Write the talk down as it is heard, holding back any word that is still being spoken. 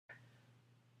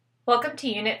Welcome to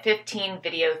Unit 15,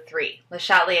 Video 3,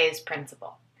 LeChatlier's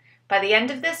Principle. By the end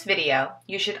of this video,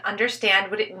 you should understand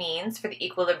what it means for the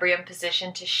equilibrium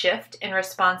position to shift in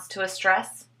response to a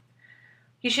stress.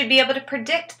 You should be able to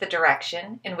predict the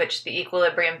direction in which the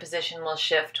equilibrium position will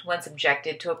shift when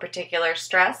subjected to a particular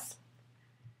stress.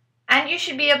 And you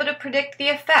should be able to predict the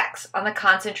effects on the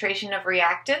concentration of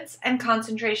reactants and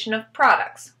concentration of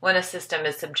products when a system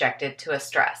is subjected to a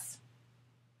stress.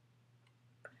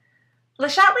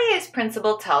 LeChatlier's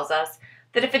principle tells us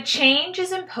that if a change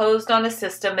is imposed on a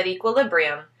system at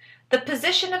equilibrium, the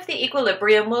position of the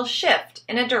equilibrium will shift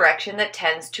in a direction that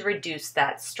tends to reduce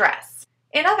that stress.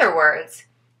 In other words,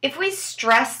 if we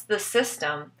stress the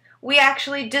system, we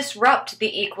actually disrupt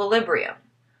the equilibrium.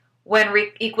 When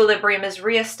equilibrium is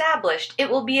reestablished, it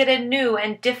will be at a new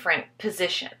and different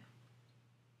position.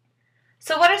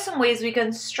 So what are some ways we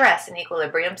can stress an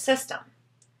equilibrium system?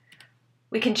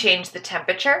 We can change the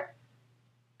temperature,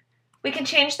 we can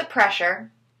change the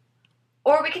pressure,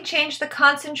 or we can change the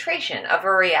concentration of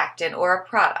a reactant or a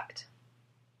product.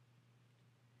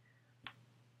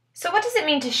 So what does it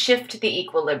mean to shift the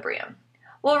equilibrium?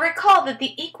 Well, recall that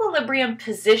the equilibrium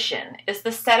position is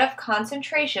the set of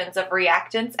concentrations of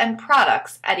reactants and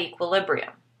products at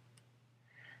equilibrium.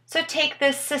 So take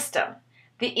this system.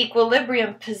 The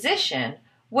equilibrium position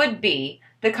would be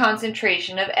the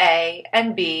concentration of A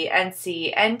and B and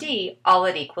C and D all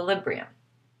at equilibrium.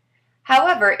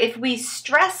 However, if we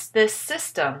stress this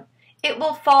system, it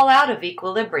will fall out of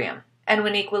equilibrium, and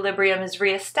when equilibrium is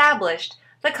reestablished,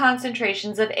 the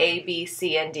concentrations of A, B,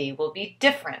 C, and D will be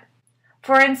different.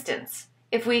 For instance,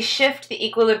 if we shift the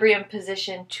equilibrium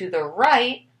position to the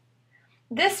right,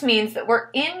 this means that we're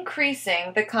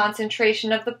increasing the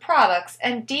concentration of the products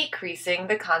and decreasing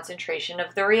the concentration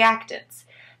of the reactants.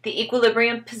 The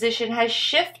equilibrium position has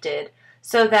shifted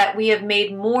so that we have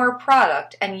made more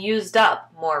product and used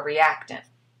up more reactant.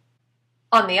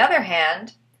 On the other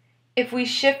hand, if we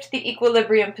shift the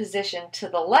equilibrium position to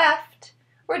the left,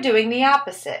 we're doing the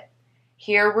opposite.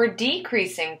 Here we're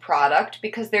decreasing product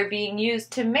because they're being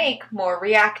used to make more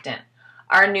reactant.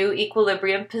 Our new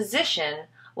equilibrium position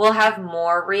will have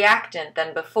more reactant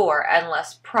than before and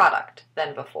less product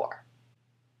than before.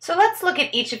 So let's look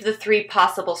at each of the three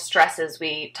possible stresses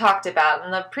we talked about in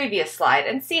the previous slide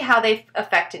and see how they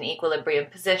affect an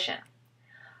equilibrium position.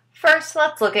 First,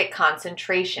 let's look at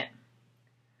concentration.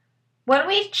 When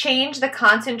we change the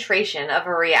concentration of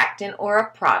a reactant or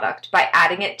a product by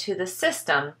adding it to the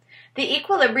system, the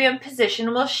equilibrium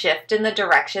position will shift in the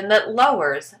direction that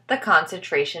lowers the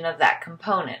concentration of that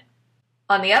component.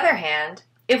 On the other hand,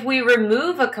 if we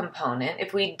remove a component,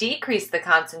 if we decrease the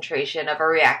concentration of a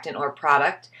reactant or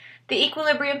product, the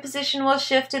equilibrium position will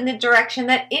shift in the direction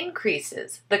that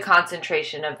increases the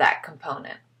concentration of that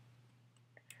component.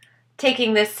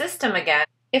 Taking this system again,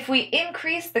 if we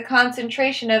increase the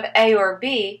concentration of A or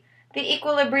B, the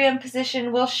equilibrium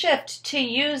position will shift to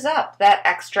use up that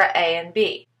extra A and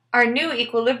B. Our new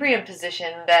equilibrium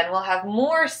position then will have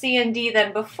more C and D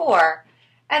than before,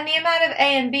 and the amount of A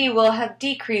and B will have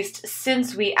decreased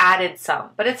since we added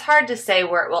some, but it's hard to say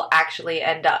where it will actually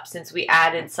end up since we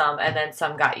added some and then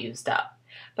some got used up.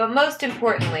 But most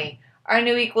importantly, our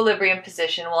new equilibrium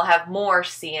position will have more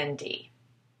C and D.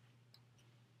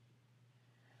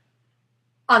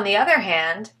 On the other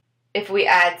hand, if we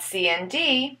add C and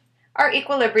D, our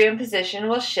equilibrium position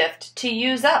will shift to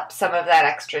use up some of that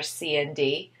extra C and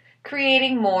D,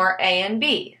 creating more A and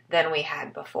B than we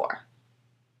had before.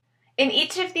 In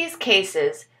each of these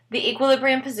cases, the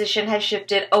equilibrium position has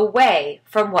shifted away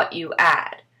from what you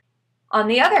add. On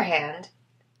the other hand,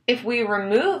 if we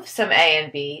remove some A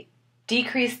and B,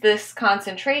 decrease this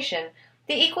concentration,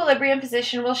 the equilibrium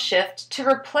position will shift to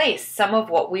replace some of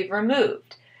what we've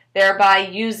removed, thereby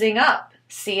using up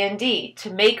C and D to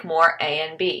make more A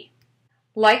and B.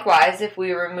 Likewise, if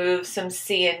we remove some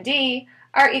C and D,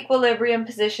 our equilibrium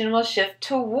position will shift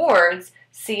towards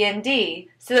C and D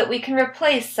so that we can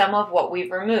replace some of what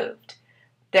we've removed,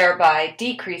 thereby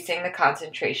decreasing the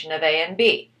concentration of A and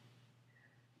B.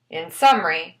 In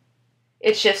summary,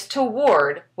 it shifts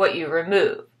toward what you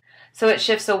remove. So it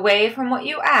shifts away from what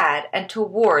you add and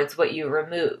towards what you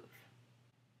remove.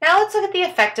 Now let's look at the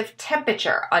effect of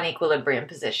temperature on equilibrium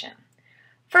position.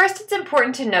 First, it's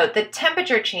important to note that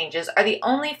temperature changes are the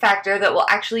only factor that will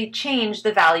actually change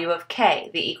the value of K,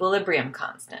 the equilibrium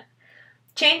constant.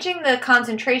 Changing the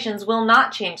concentrations will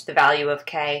not change the value of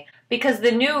K because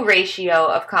the new ratio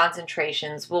of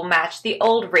concentrations will match the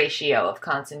old ratio of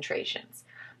concentrations.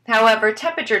 However,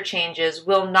 temperature changes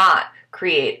will not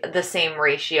create the same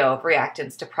ratio of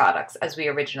reactants to products as we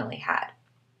originally had.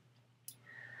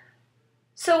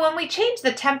 So when we change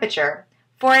the temperature,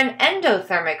 For an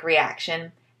endothermic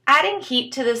reaction, adding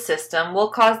heat to the system will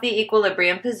cause the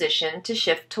equilibrium position to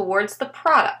shift towards the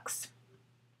products.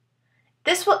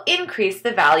 This will increase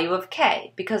the value of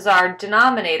K because our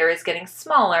denominator is getting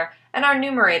smaller and our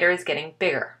numerator is getting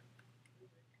bigger.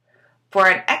 For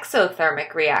an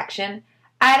exothermic reaction,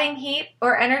 adding heat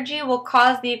or energy will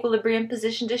cause the equilibrium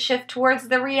position to shift towards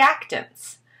the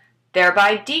reactants,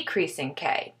 thereby decreasing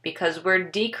K because we're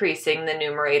decreasing the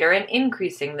numerator and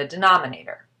increasing the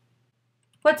denominator.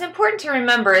 What's important to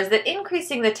remember is that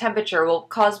increasing the temperature will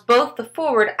cause both the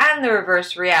forward and the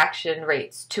reverse reaction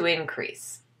rates to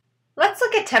increase. Let's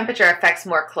look at temperature effects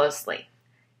more closely.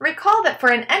 Recall that for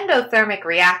an endothermic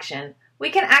reaction, we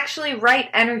can actually write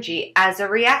energy as a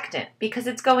reactant because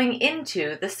it's going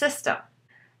into the system.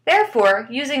 Therefore,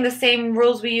 using the same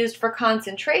rules we used for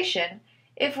concentration,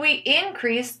 if we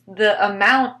increase the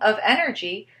amount of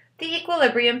energy, the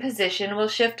equilibrium position will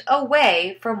shift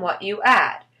away from what you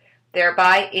add,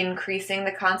 thereby increasing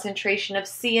the concentration of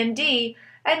C and D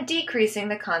and decreasing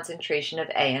the concentration of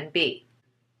A and B.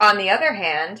 On the other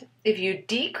hand, if you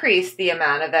decrease the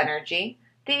amount of energy,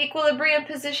 the equilibrium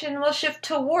position will shift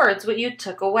towards what you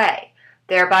took away,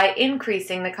 thereby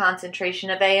increasing the concentration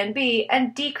of A and B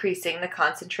and decreasing the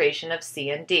concentration of C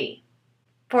and D.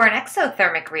 For an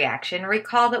exothermic reaction,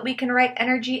 recall that we can write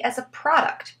energy as a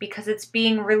product because it's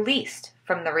being released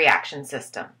from the reaction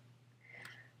system.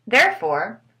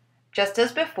 Therefore, just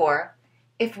as before,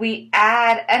 if we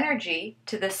add energy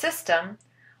to the system,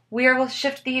 we will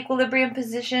shift the equilibrium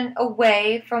position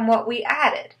away from what we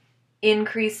added,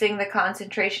 increasing the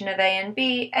concentration of A and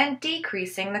B and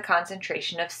decreasing the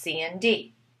concentration of C and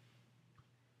D.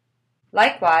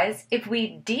 Likewise, if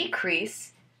we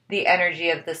decrease the energy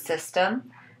of the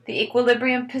system, the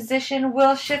equilibrium position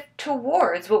will shift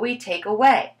towards what we take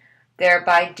away,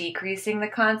 thereby decreasing the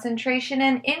concentration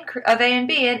of A and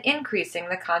B and increasing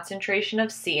the concentration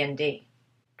of C and D.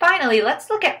 Finally, let's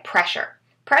look at pressure.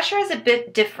 Pressure is a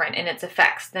bit different in its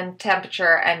effects than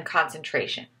temperature and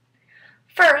concentration.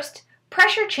 First,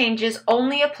 pressure changes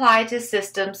only apply to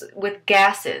systems with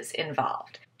gases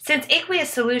involved. Since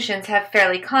aqueous solutions have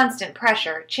fairly constant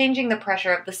pressure, changing the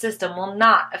pressure of the system will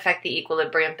not affect the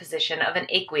equilibrium position of an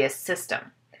aqueous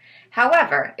system.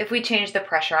 However, if we change the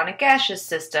pressure on a gaseous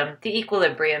system, the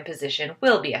equilibrium position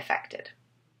will be affected.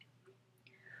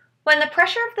 When the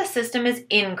pressure of the system is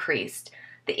increased,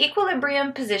 the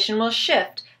equilibrium position will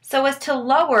shift so as to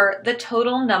lower the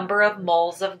total number of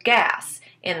moles of gas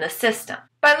in the system.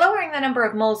 By lowering the number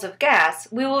of moles of gas,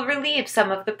 we will relieve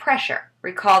some of the pressure.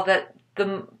 Recall that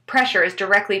the pressure is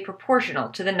directly proportional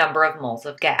to the number of moles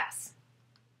of gas.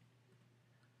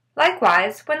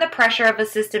 Likewise, when the pressure of a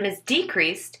system is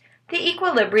decreased, the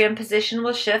equilibrium position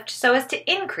will shift so as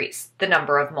to increase the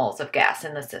number of moles of gas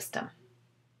in the system.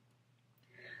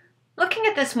 Looking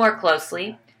at this more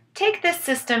closely, take this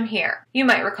system here. You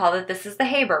might recall that this is the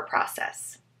Haber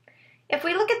process. If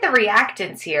we look at the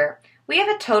reactants here, we have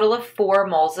a total of 4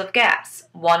 moles of gas,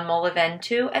 1 mole of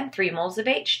N2 and 3 moles of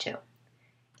H2.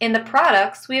 In the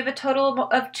products, we have a total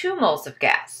of 2 moles of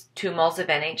gas, 2 moles of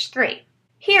NH3.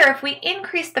 Here, if we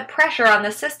increase the pressure on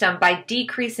the system by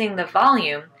decreasing the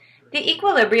volume, the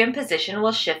equilibrium position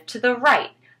will shift to the right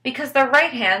because the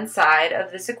right-hand side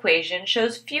of this equation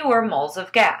shows fewer moles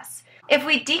of gas. If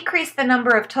we decrease the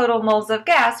number of total moles of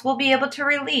gas, we'll be able to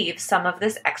relieve some of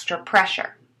this extra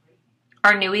pressure.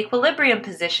 Our new equilibrium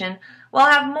position will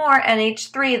have more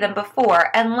NH3 than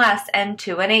before and less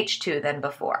N2 and H2 than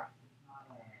before.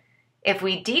 If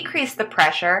we decrease the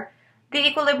pressure, the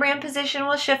equilibrium position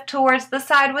will shift towards the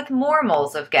side with more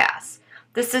moles of gas.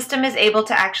 The system is able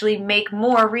to actually make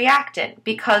more reactant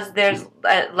because there's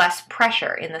less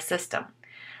pressure in the system.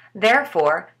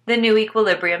 Therefore, the new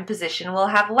equilibrium position will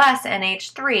have less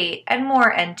NH3 and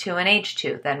more N2 and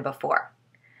H2 than before.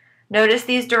 Notice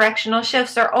these directional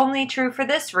shifts are only true for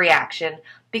this reaction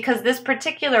because this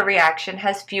particular reaction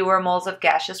has fewer moles of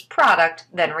gaseous product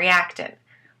than reactant.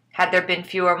 Had there been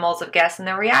fewer moles of gas in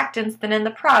the reactants than in the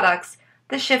products,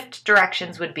 the shift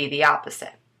directions would be the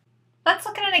opposite. Let's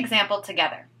look at an example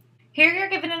together. Here you're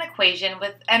given an equation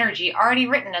with energy already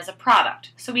written as a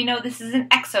product, so we know this is an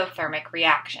exothermic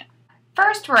reaction.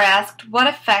 First, we're asked what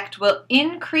effect will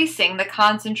increasing the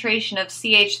concentration of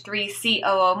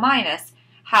CH3COO-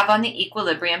 have on the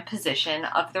equilibrium position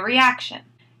of the reaction.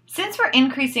 Since we're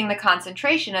increasing the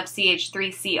concentration of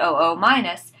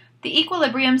CH3COO-, the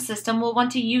equilibrium system will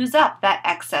want to use up that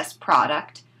excess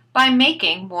product by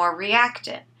making more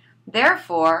reactant.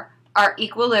 Therefore, our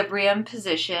equilibrium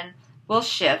position will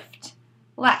shift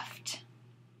left.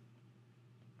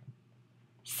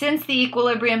 Since the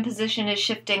equilibrium position is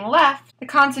shifting left, the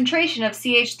concentration of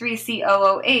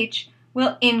CH3COOH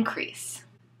will increase.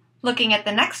 Looking at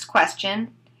the next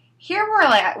question, here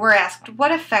we're asked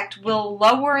what effect will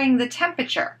lowering the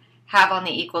temperature have on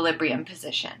the equilibrium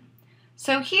position.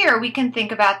 So here we can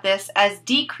think about this as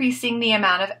decreasing the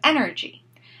amount of energy.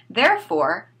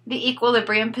 Therefore, the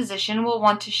equilibrium position will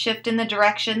want to shift in the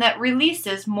direction that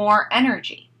releases more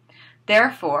energy.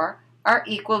 Therefore, our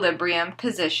equilibrium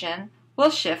position will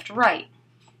shift right.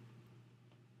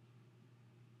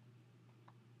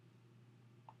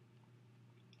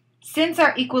 Since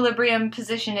our equilibrium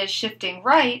position is shifting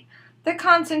right, the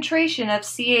concentration of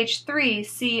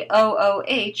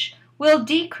CH3COOH will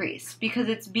decrease because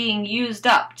it's being used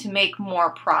up to make more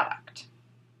product.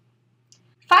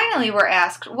 Finally, we're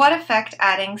asked what effect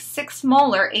adding 6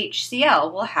 molar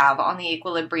HCl will have on the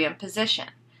equilibrium position.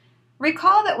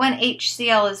 Recall that when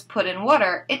HCl is put in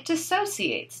water, it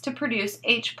dissociates to produce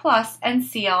H+ and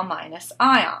Cl-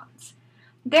 ions.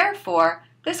 Therefore,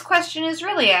 this question is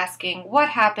really asking what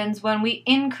happens when we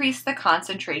increase the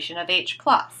concentration of H+.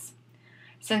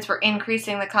 Since we're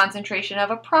increasing the concentration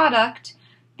of a product,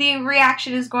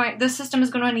 the system is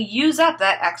going to use up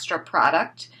that extra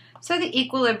product, so the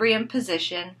equilibrium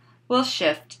position will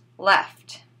shift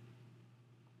left.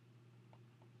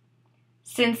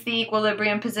 Since the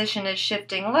equilibrium position is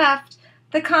shifting left,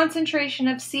 the concentration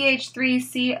of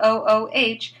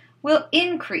CH3COOH will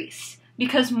increase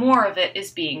because more of it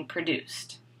is being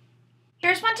produced.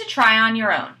 Here's one to try on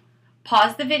your own.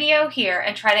 Pause the video here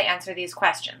and try to answer these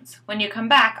questions. When you come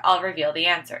back, I'll reveal the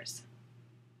answers.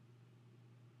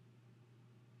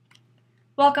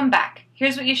 Welcome back.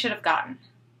 Here's what you should have gotten.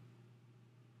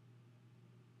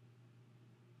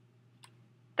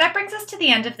 That brings us to the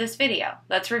end of this video.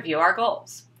 Let's review our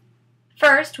goals.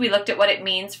 First, we looked at what it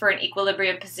means for an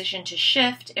equilibrium position to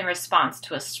shift in response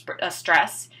to a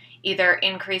stress, either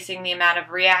increasing the amount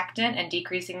of reactant and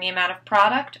decreasing the amount of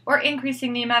product, or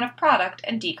increasing the amount of product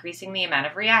and decreasing the amount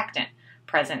of reactant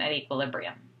present at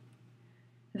equilibrium.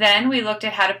 Then we looked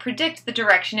at how to predict the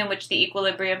direction in which the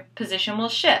equilibrium position will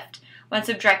shift when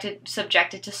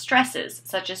subjected to stresses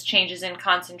such as changes in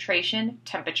concentration,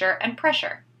 temperature, and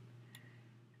pressure.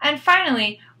 And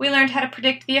finally, we learned how to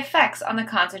predict the effects on the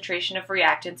concentration of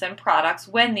reactants and products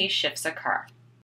when these shifts occur.